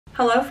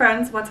Hello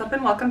friends, what's up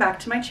and welcome back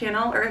to my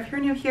channel, or if you're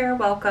new here,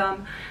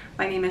 welcome.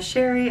 My name is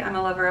Sherry. I'm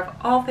a lover of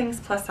all things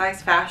plus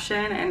size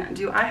fashion, and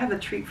do I have a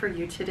treat for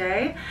you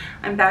today.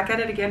 I'm back at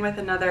it again with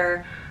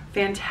another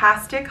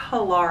fantastic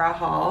Halara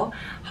haul.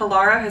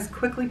 Halara has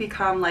quickly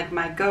become like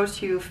my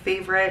go-to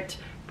favorite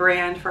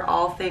brand for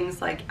all things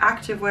like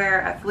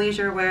activewear,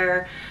 athleisure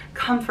wear,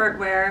 comfort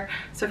wear.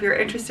 So if you're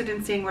interested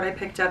in seeing what I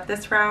picked up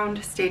this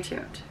round, stay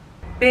tuned.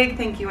 Big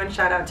thank you and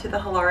shout out to the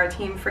Halara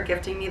team for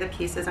gifting me the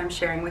pieces I'm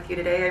sharing with you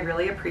today. I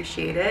really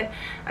appreciate it.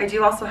 I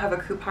do also have a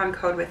coupon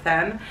code with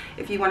them.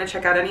 If you want to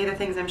check out any of the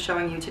things I'm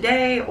showing you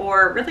today,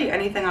 or really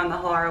anything on the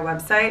Halara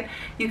website,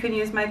 you can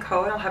use my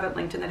code. I'll have it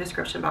linked in the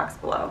description box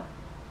below.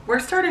 We're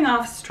starting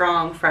off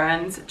strong,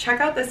 friends. Check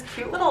out this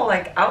cute little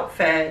like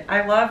outfit.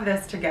 I love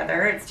this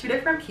together. It's two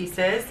different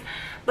pieces.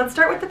 Let's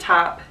start with the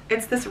top.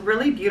 It's this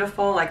really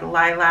beautiful like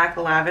lilac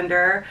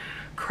lavender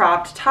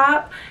cropped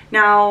top.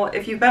 Now,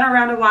 if you've been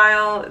around a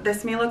while,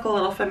 this may look a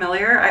little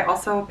familiar. I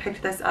also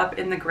picked this up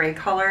in the gray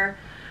color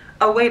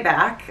a way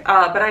back,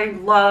 but I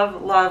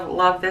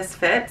love this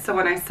fit. So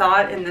when I saw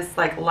it in this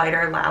like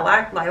lighter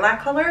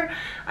lilac color,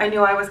 I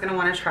knew I was going to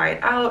want to try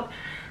it out.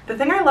 The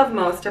thing I love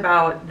most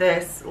about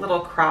this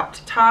little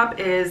cropped top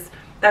is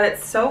that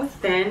it's so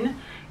thin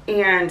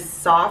and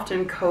soft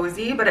and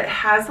cozy, but it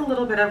has a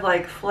little bit of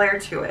like flair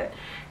to it.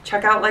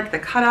 Check out like the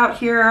cutout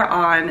here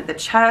on the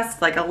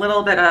chest, like a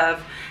little bit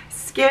of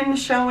skin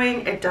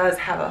showing. It does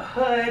have a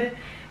hood,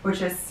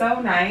 which is so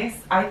nice.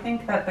 I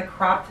think that the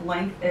cropped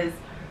length is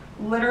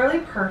literally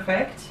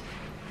perfect.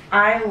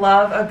 I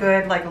love a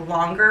good like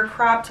longer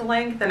cropped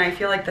length, and I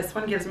feel like this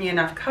one gives me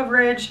enough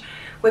coverage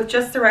with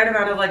just the right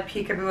amount of like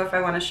peekaboo if I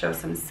want to show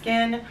some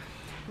skin.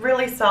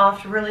 Really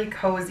soft, really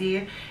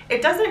cozy.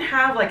 It doesn't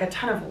have like a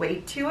ton of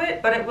weight to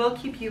it, but it will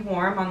keep you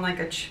warm on like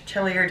a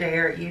chillier day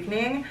or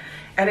evening.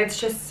 And it's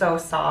just so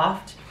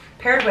soft.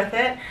 Paired with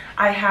it,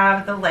 I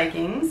have the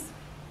leggings.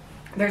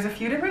 There's a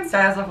few different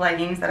styles of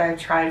leggings that I've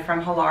tried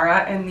from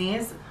Halara, and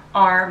these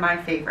are my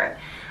favorite.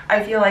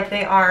 I feel like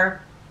they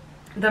are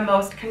the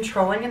most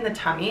controlling in the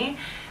tummy,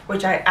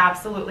 which I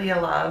absolutely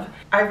love.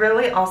 I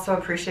really also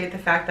appreciate the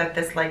fact that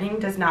this legging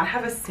does not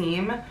have a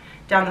seam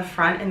down the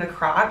front in the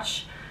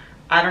crotch.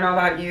 I don't know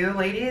about you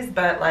ladies,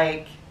 but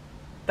like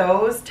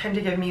those tend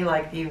to give me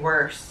like the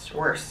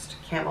worst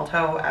camel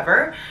toe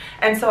ever.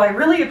 And so I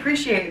really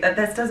appreciate that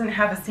this doesn't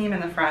have a seam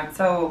in the front,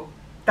 so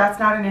that's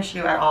not an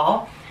issue at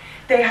all.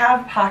 They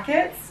have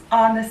pockets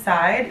on the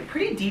side,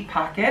 pretty deep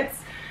pockets,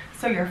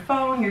 so your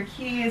phone, your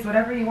keys,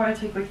 whatever you want to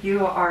take with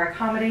you are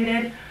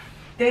accommodated.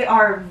 They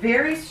are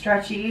very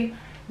stretchy,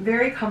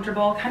 very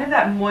comfortable, kind of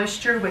that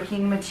moisture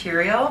wicking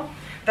material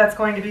that's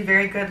going to be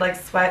very good like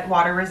sweat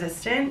water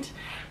resistant,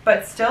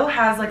 but still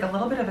has like a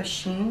little bit of a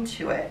sheen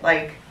to it.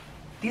 Like,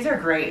 these are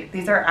great.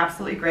 These are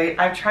absolutely great.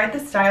 I've tried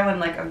this style in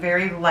like a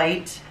very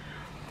light,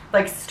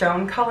 like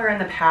stone color in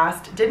the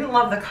past. Didn't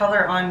love the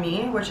color on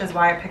me, which is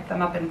why I picked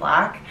them up in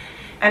black.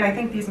 And I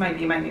think these might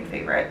be my new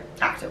favorite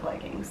active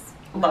leggings.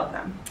 Love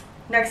them.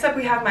 Next up,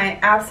 we have my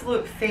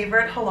absolute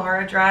favorite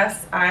Halara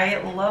dress. I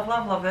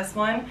love this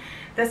one.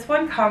 This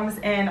one comes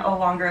in a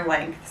longer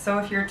length. So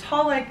if you're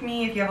tall like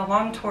me, if you have a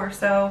long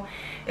torso,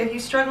 if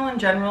you struggle in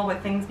general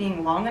with things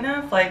being long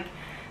enough, like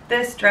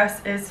this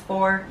dress is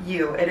for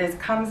you. It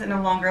comes in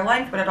a longer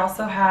length, but it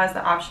also has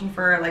the option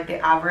for like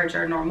the average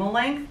or normal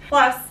length.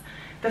 Plus,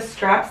 the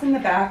straps in the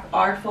back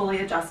are fully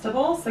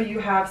adjustable, so you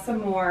have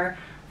some more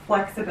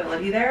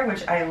flexibility there,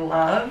 which I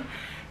love.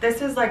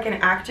 This is like an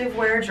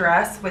activewear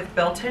dress with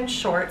built-in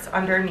shorts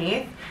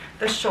underneath.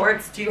 The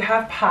shorts do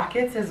have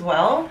pockets as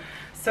well,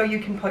 so you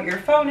can put your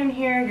phone in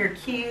here, your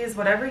keys,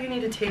 whatever you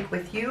need to take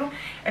with you,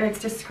 and it's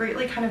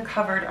discreetly kind of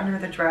covered under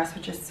the dress,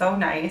 which is so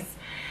nice.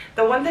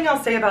 The one thing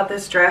I'll say about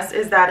this dress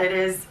is that it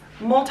is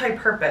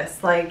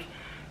multi-purpose. Like,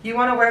 you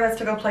want to wear this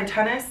to go play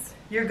tennis,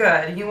 you're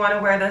good. You want to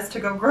wear this to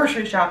go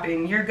grocery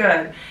shopping, you're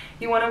good.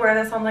 You want to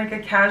wear this on like a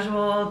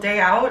casual day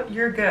out,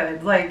 you're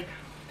good. Like,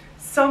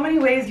 so many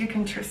ways you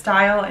can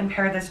style and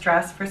pair this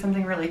dress for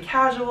something really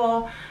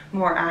casual,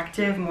 more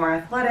active, more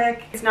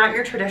athletic. It's not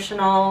your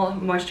traditional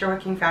moisture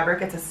wicking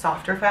fabric. It's a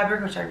softer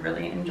fabric, which I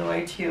really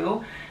enjoy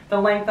too. The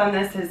length on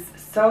this is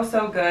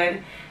so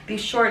good.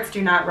 These shorts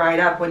do not ride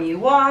up when you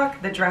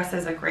walk. The dress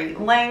is a great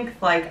length.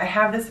 Like, I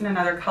have this in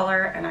another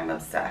color and I'm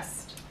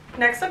obsessed.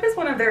 Next up is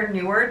one of their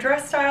newer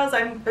dress styles.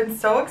 I've been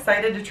so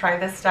excited to try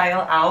this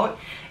style out.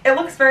 It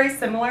looks very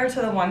similar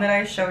to the one that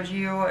I showed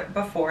you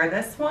before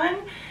this one,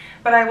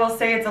 but I will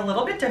say it's a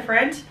little bit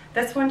different.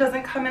 This one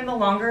doesn't come in the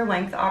longer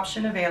length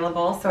option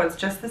available, so it's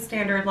just the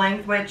standard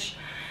length, which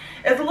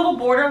is a little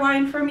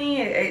borderline for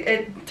me.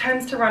 It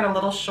tends to run a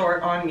little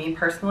short on me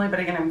personally, but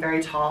again, I'm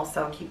very tall,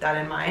 so keep that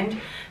in mind.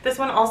 This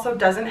one also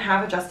doesn't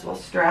have adjustable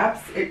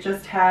straps. It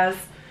just has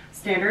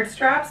standard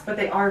straps, but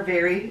they are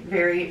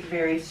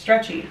very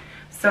stretchy.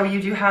 So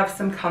you do have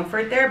some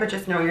comfort there, but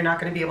just know you're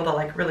not going to be able to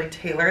like really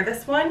tailor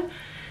this one.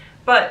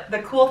 But the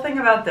cool thing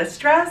about this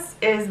dress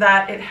is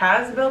that it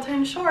has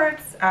built-in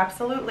shorts,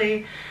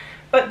 absolutely.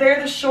 but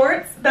they're the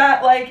shorts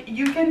that like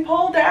you can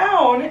pull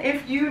down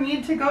if you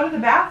need to go to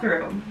the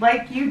bathroom.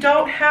 Like you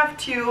don't have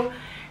to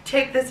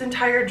take this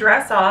entire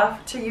dress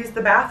off to use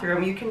the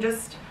bathroom. You can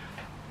just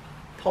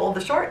pull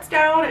the shorts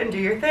down and do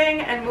your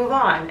thing and move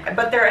on.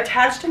 But they're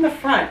attached in the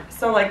front,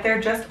 so like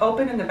they're just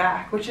open in the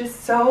back, which is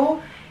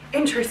so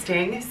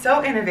interesting,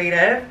 so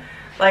innovative.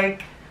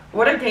 Like,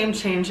 what a game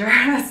changer.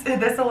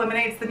 This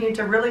eliminates the need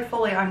to really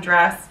fully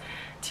undress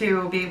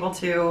to be able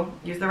to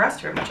use the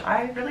restroom, which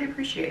I really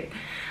appreciate.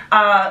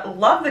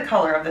 Love the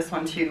color of this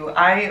one too.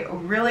 I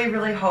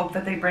really hope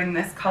that they bring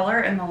this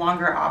color in the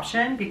longer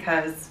option,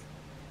 because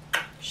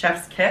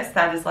chef's kiss,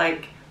 that is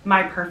like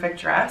my perfect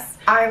dress.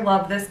 I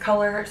love this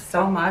color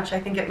so much. I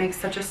think it makes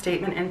such a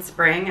statement in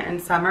spring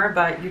and summer,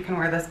 but you can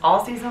wear this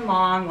all season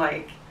long.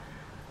 Like,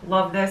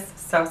 love this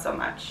so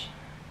much.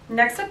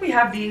 Next up we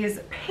have these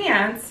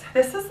pants.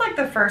 This is like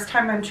the first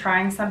time I'm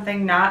trying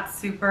something not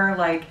super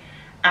like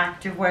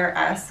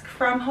activewear-esque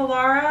from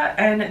Halara,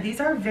 and these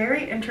are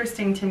very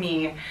interesting to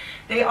me.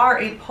 They are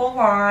a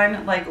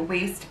pull-on like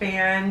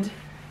waistband,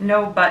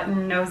 no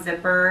button, no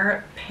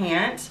zipper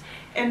pant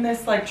in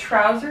this like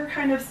trouser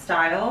kind of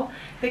style.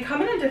 They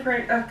come in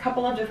a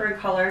couple of different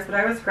colors, but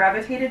I was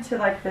gravitated to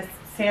like this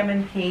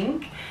salmon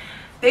pink.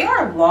 They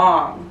are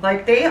long,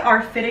 like they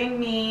are fitting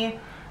me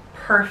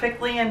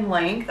perfectly in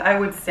length. I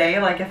would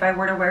say, like, if I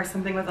were to wear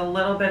something with a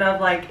little bit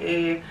of like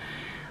a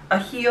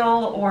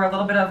heel or a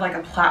little bit of like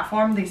a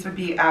platform, these would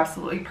be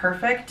absolutely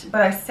perfect.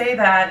 But I say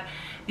that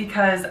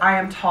because I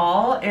am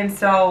tall, and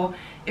so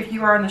if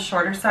you are on the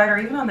shorter side or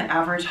even on the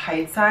average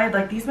height side,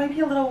 like these might be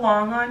a little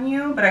long on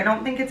you, but I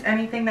don't think it's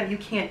anything that you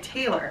can't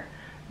tailor.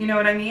 You know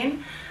what I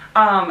mean?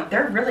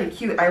 They're really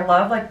cute. I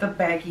love like the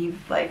baggy,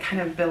 like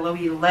kind of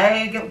billowy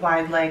leg,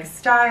 wide leg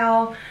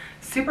style.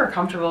 Super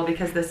comfortable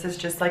because this is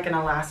just like an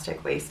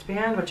elastic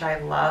waistband, which I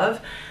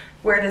love.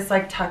 Wear this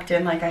like tucked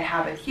in like I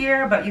have it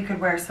here, but you could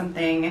wear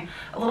something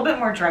a little bit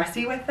more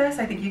dressy with this.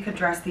 I think you could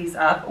dress these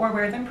up or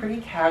wear them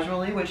pretty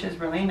casually, which is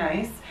really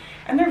nice.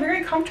 And they're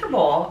very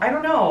comfortable. I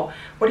don't know.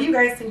 What do you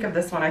guys think of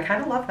this one? I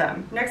kind of love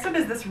them. Next up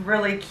is this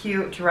really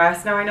cute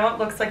dress. Now I know it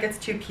looks like it's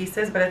two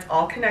pieces, but it's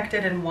all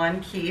connected in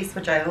one piece,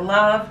 which I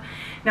love.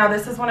 Now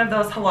this is one of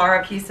those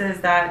Halara pieces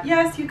that,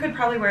 yes, you could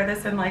probably wear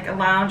this in like a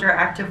lounge or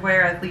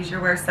activewear,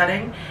 athleisure wear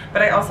setting,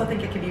 but I also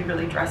think it could be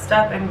really dressed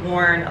up and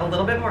worn a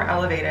little bit more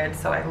elevated,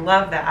 so I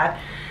love that.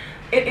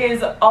 It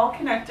is all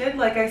connected,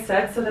 like I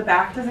said, so the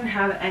back doesn't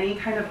have any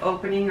kind of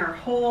opening or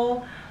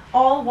hole,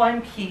 all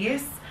one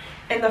piece.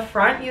 In the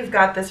front, you've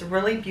got this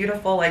really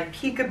beautiful like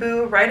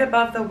peekaboo right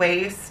above the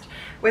waist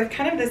with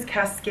kind of this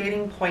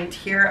cascading point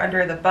here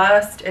under the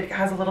bust. It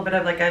has a little bit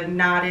of like a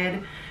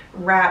knotted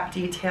wrap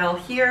detail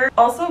here.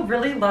 Also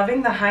really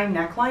loving the high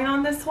neckline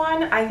on this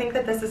one. I think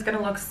that this is going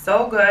to look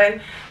so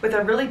good with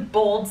a really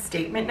bold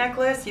statement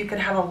necklace. You could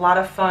have a lot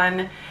of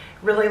fun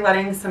really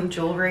letting some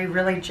jewelry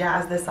really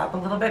jazz this up a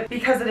little bit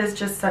because it is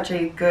just such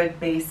a good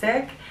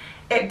basic.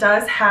 It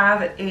does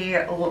have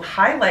a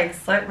high leg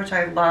slit, which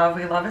I love.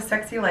 We love a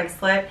sexy leg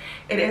slit.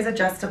 It is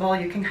adjustable.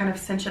 You can kind of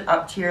cinch it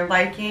up to your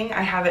liking.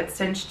 I have it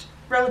cinched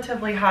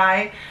relatively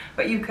high,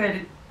 but you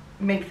could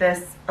make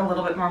this a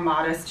little bit more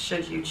modest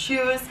should you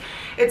choose.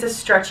 It's a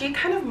stretchy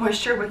kind of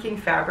moisture wicking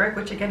fabric,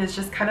 which again is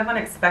just kind of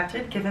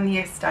unexpected given the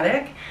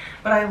aesthetic,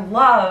 but I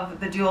love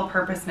the dual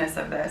purposeness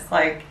of this.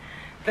 Like,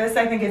 this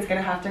I think is going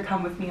to have to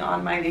come with me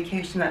on my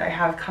vacation that I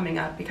have coming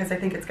up because I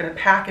think it's going to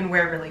pack and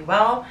wear really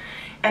well.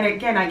 And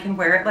again, I can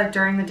wear it like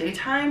during the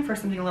daytime for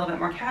something a little bit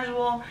more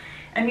casual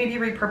and maybe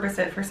repurpose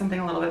it for something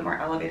a little bit more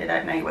elevated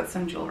at night with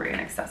some jewelry and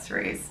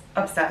accessories.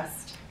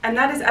 Obsessed. And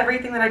that is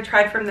everything that I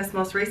tried from this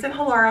most recent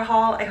Halara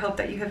haul. I hope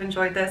that you have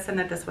enjoyed this and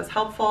that this was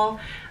helpful.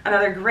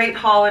 Another great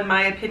haul in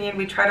my opinion.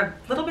 We tried a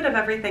little bit of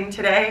everything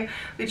today.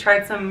 We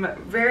tried some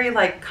very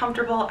like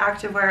comfortable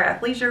activewear,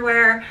 athleisure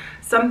wear,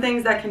 some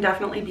things that can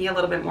definitely be a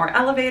little bit more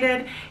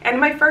elevated, and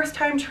my first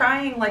time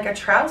trying like a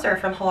trouser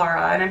from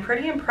Halara, and I'm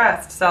pretty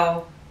impressed.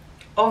 So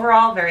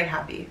overall, very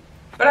happy.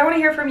 But I want to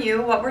hear from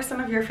you. What were some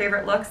of your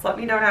favorite looks? Let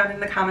me know down in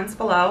the comments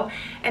below.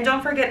 And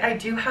don't forget, I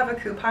do have a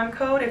coupon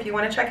code if you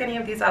want to check any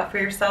of these out for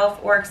yourself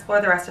or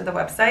explore the rest of the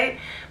website.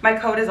 My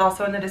code is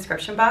also in the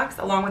description box,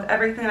 along with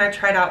everything that I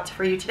tried out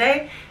for you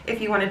today if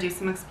you want to do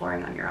some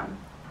exploring on your own.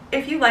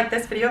 If you like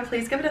this video,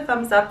 please give it a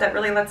thumbs up. That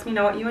really lets me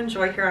know what you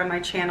enjoy here on my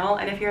channel.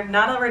 And if you're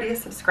not already a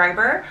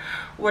subscriber,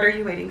 what are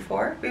you waiting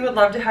for? We would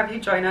love to have you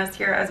join us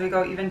here as we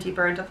go even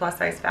deeper into plus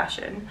size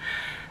fashion.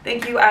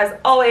 Thank you as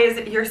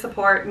always. Your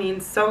support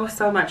means so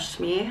much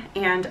to me,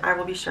 and I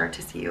will be sure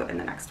to see you in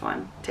the next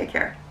one. Take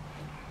care.